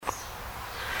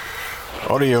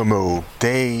Audio mode,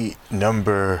 day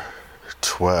number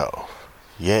 12.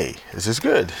 Yay, this is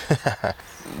good.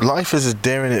 Life is a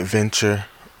daring adventure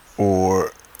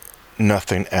or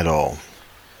nothing at all.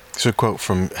 It's a quote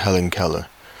from Helen Keller.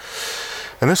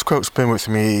 And this quote's been with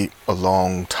me a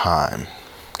long time.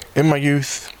 In my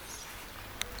youth,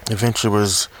 adventure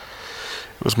was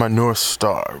my North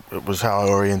Star. It was how I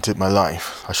oriented my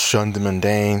life. I shunned the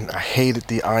mundane. I hated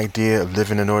the idea of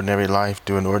living an ordinary life,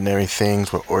 doing ordinary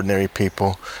things with ordinary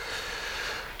people.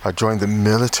 I joined the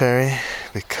military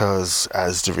because,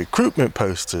 as the recruitment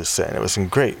posters said, it was some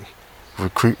great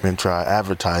recruitment drive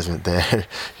advertisement there.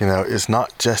 It's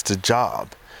not just a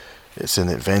job. It's an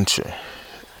adventure.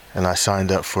 And I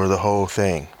signed up for the whole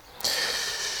thing.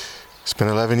 It's been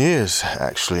 11 years,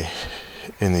 actually,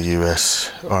 in the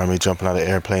U.S. Army, jumping out of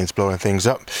airplanes, blowing things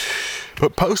up.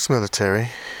 But post-military,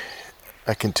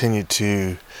 I continued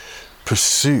to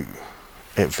pursue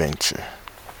adventure.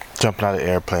 Jumping out of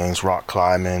airplanes, rock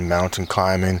climbing, mountain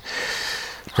climbing,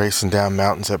 racing down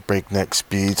mountains at breakneck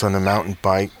speeds on a mountain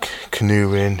bike,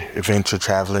 canoeing, adventure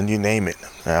traveling, you name it.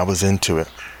 I was into it.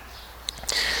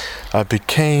 I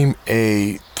became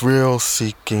a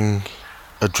thrill-seeking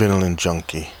adrenaline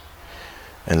junkie,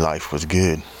 and life was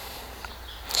good.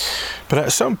 But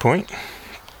at some point,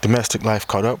 domestic life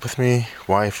caught up with me,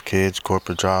 wife, kids,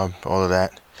 corporate job, all of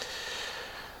that.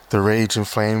 The rage and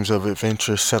flames of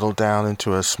adventure settled down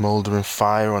into a smoldering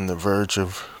fire on the verge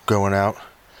of going out.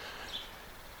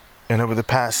 And over the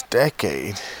past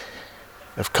decade,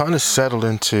 I've kind of settled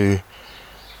into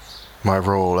my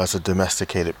role as a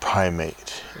domesticated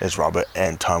primate, as Robert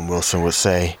Anton Wilson would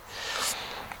say.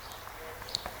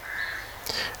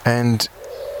 And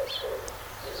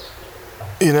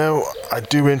I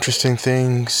do interesting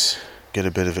things, get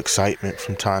a bit of excitement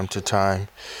from time to time,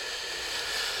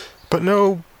 but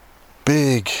no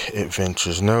big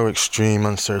adventures, no extreme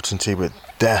uncertainty with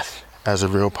death as a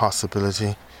real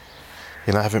possibility.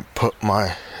 I haven't put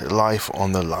my life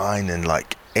on the line in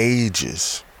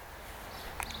ages.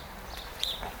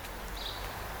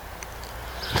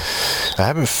 I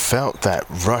haven't felt that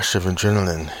rush of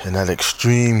adrenaline and that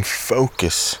extreme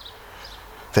focus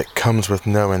that comes with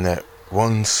knowing that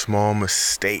one small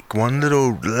mistake, one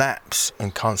little lapse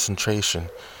in concentration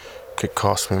could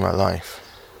cost me my life.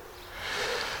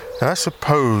 And I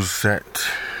suppose that,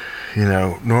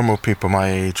 normal people my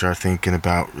age are thinking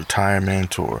about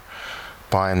retirement or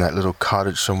buying that little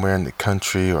cottage somewhere in the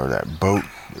country or that boat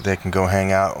they can go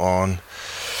hang out on.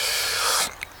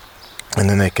 And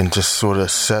then they can just sort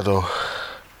of settle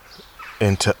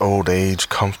into old age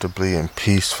comfortably and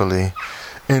peacefully,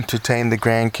 entertain the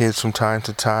grandkids from time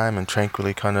to time, and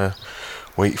tranquilly kind of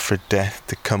wait for death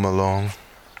to come along.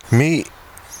 Me,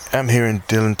 I'm hearing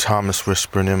Dylan Thomas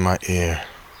whispering in my ear,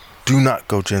 "Do not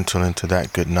go gentle into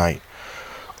that good night.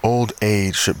 Old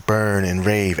age should burn and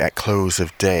rave at close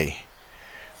of day.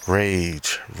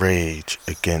 Rage, rage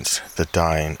against the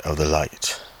dying of the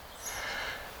light."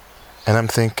 And I'm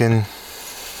thinking,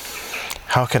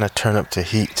 how can I turn up the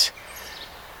heat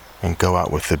and go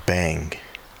out with a bang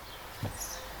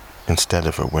instead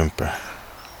of a whimper?